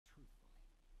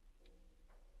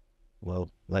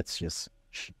Well, let's just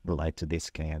lie to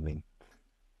this guy. I mean,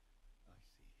 I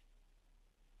see.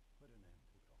 Put an end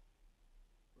to it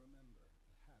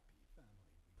all.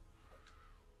 Remember the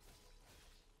happy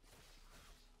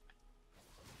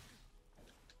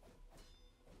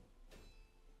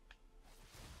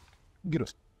family we get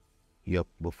us. Yup,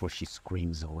 before she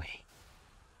screams away.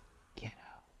 Get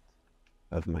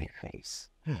out of my face.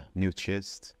 New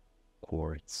chest,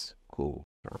 quartz, cool.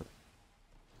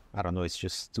 I don't know, it's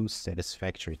just too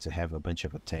satisfactory to have a bunch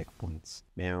of attack points.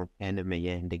 Now, anime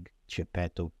ending,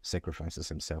 Geppetto sacrifices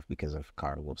himself because of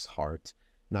Carlo's heart,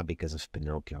 not because of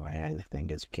Pinocchio or anything,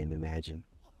 as you can imagine.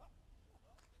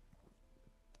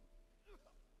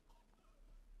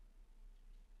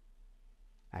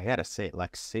 I gotta say,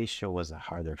 Laxatia was a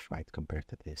harder fight compared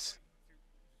to this.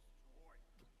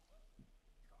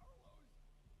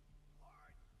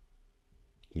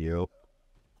 Yup.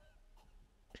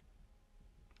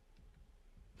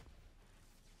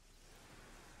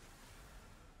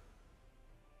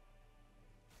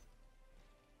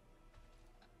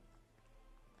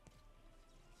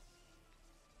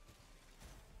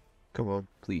 Come on,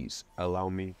 please, allow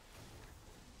me.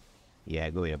 Yeah,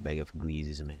 go a bag of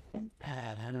greases, man.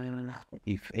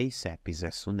 If ASAP is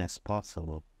as soon as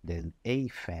possible, then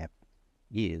AFAP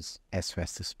is as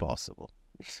fast as possible.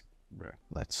 Bruh,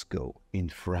 let's go in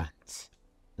front.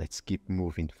 Let's keep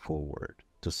moving forward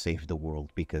to save the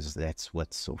world because that's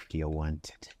what Sophia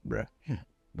wanted, bruh.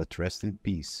 But rest in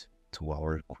peace to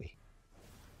our queen.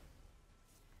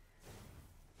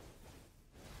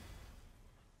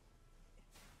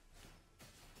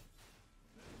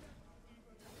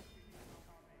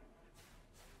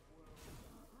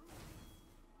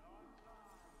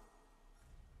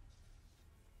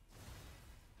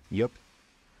 Yup.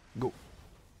 Go.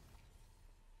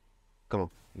 Come on.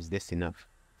 Is this enough?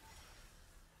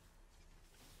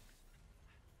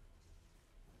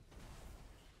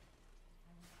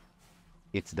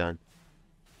 It's done.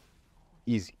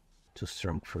 Easy. Too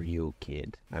strong for you,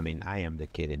 kid. I mean, I am the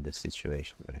kid in this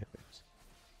situation, but anyways.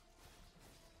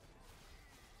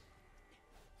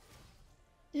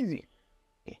 Easy.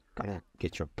 Yeah, come on.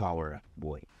 Get your power up,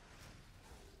 boy.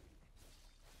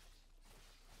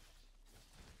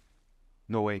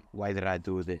 No way. Why did I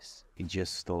do this? He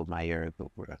just stole my ergo,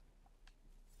 bro.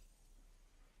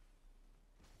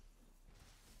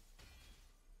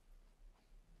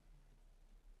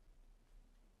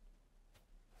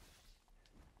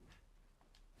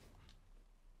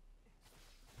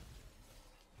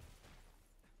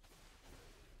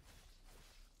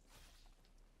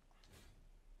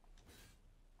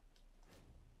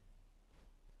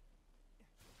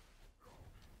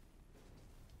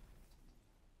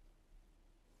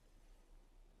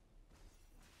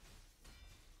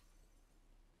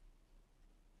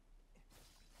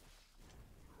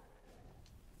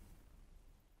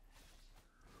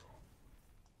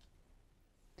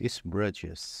 This bro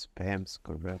just spams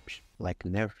corruption like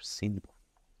never seen before.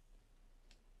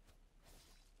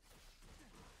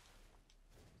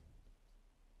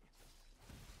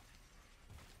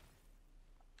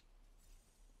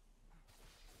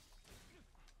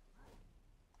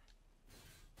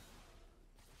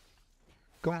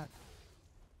 Go on.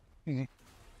 Easy.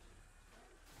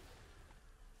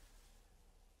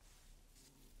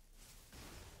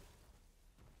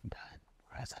 Done,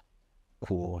 brother.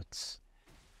 Quartz.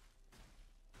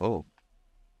 Oh,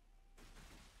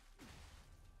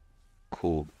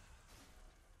 cool.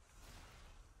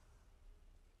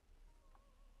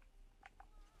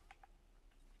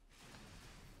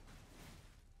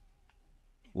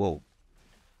 Whoa.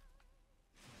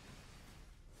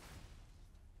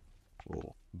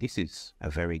 Whoa. This is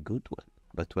a very good one.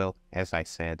 But well, as I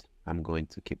said, I'm going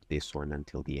to keep this one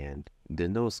until the end. The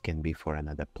nose can be for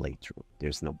another playthrough.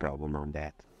 There's no problem on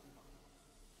that.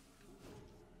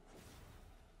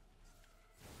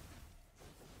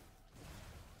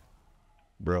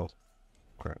 Bro.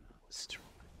 Crap. Strong.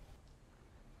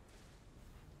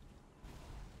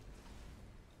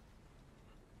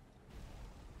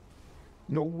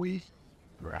 No way.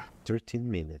 Bruh. 13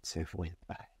 minutes have went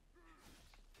by.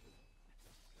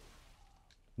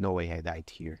 No way I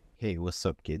died here. Hey, what's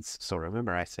up, kids? So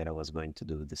remember I said I was going to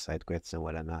do the side quests and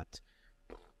whatnot?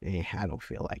 I don't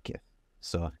feel like it.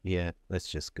 So yeah, let's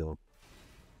just go.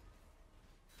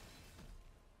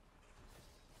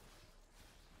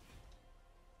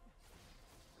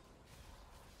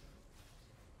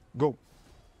 Go.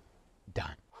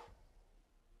 Done.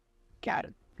 Got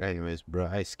it. Anyways, bro,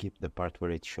 I skipped the part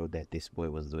where it showed that this boy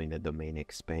was doing the domain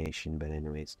expansion, but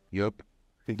anyways. Yup.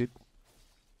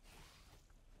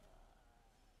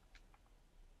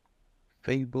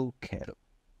 Fable Cattle.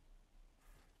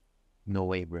 No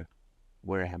way, bro.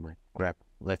 Where am I? Grab.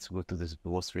 Let's go to this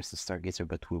boss versus Stargazer,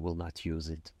 but we will not use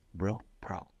it. Bro.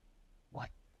 What?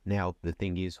 Now, the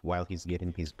thing is, while he's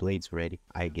getting his blades ready,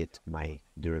 I get my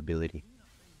durability.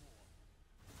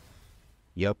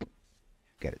 Yup.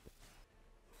 Get it.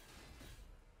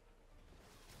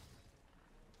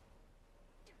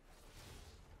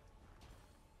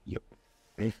 Yup.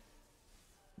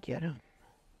 Get him.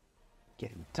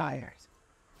 Getting tired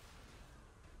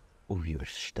of your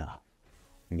stuff,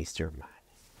 Mr. Man.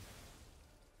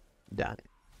 Done.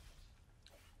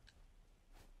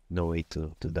 No way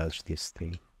to dodge this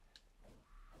thing.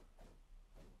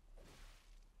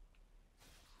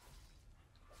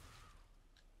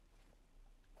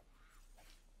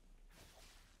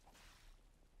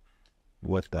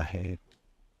 What the heck?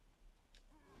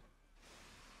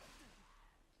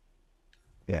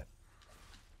 Yeah.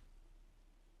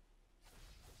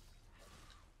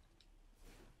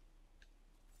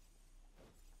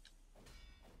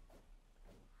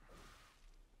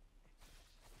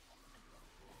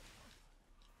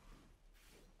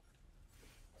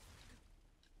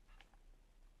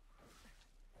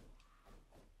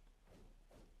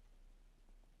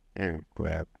 And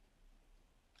grab.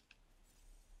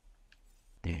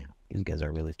 Damn, these guys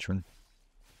are really trying.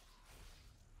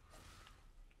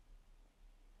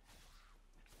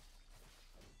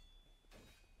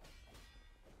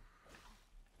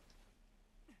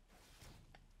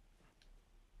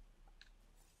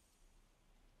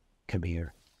 Come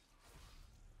here.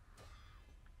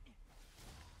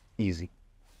 Easy.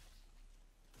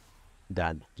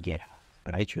 Done. Get out.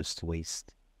 But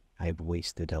I've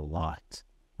wasted a lot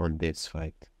on this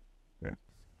fight. Yeah.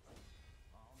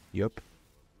 Yup.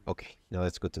 Okay, now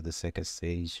let's go to the second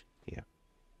stage. Yeah.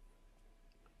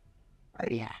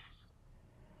 Yeah.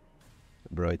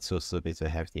 Bro, it's so stupid to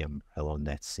have the umbrella on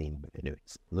that scene. But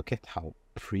anyways, look at how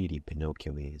pretty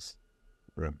Pinocchio is.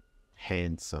 Bro,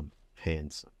 handsome.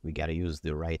 We gotta use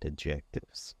the right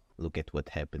adjectives. Look at what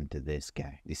happened to this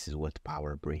guy. This is what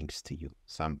power brings to you.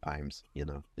 Sometimes,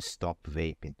 stop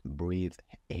vaping, breathe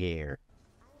air.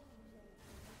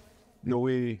 No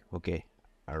way. Okay,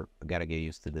 I gotta get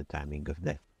used to the timing of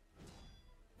that.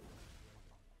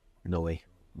 No way.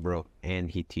 Bro, and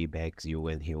he teabags you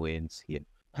when he wins. Yeah.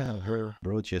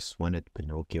 Bro just wanted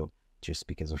Pinocchio just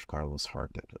because of Carlos'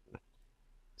 heart.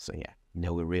 So yeah,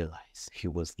 now we realize he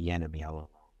was the enemy all along.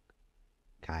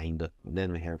 Kinda.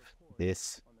 Then we have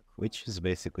this, which is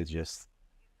basically just,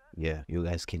 yeah, you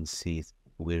guys can see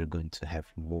we're going to have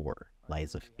more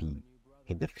Lies of P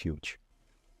in the future.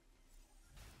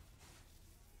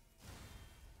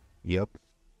 Yup.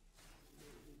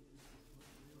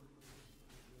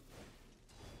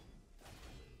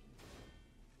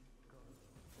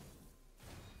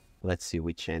 Let's see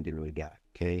which ending we got.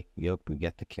 Okay, yup, we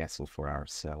get the castle for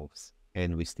ourselves.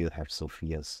 And we still have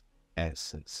Sophia's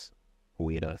essence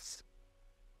with us.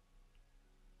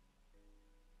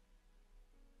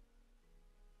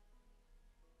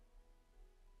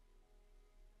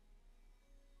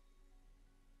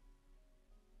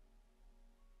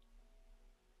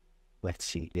 Let's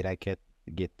see, did I get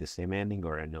the same ending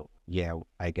or no? Yeah,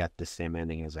 I got the same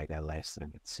ending as I got last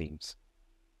time, it seems.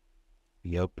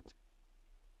 Yup.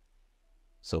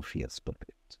 Sophia's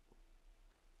puppet.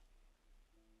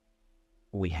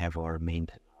 We have our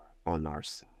Maiden on our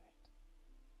side.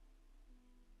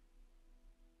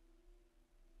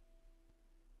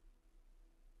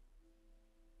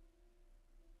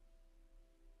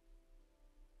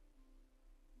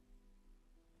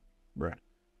 Bruh.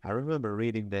 I remember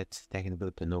reading that technically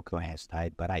Pinocchio has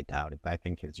died, but I doubt it. I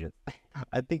think he's just,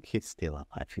 I think he's still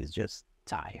alive. He's just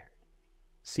tired.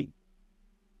 See? It's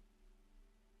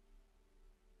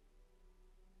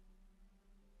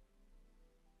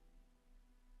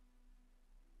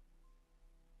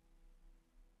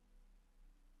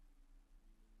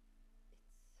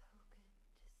so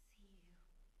good to see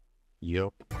you.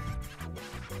 Yup.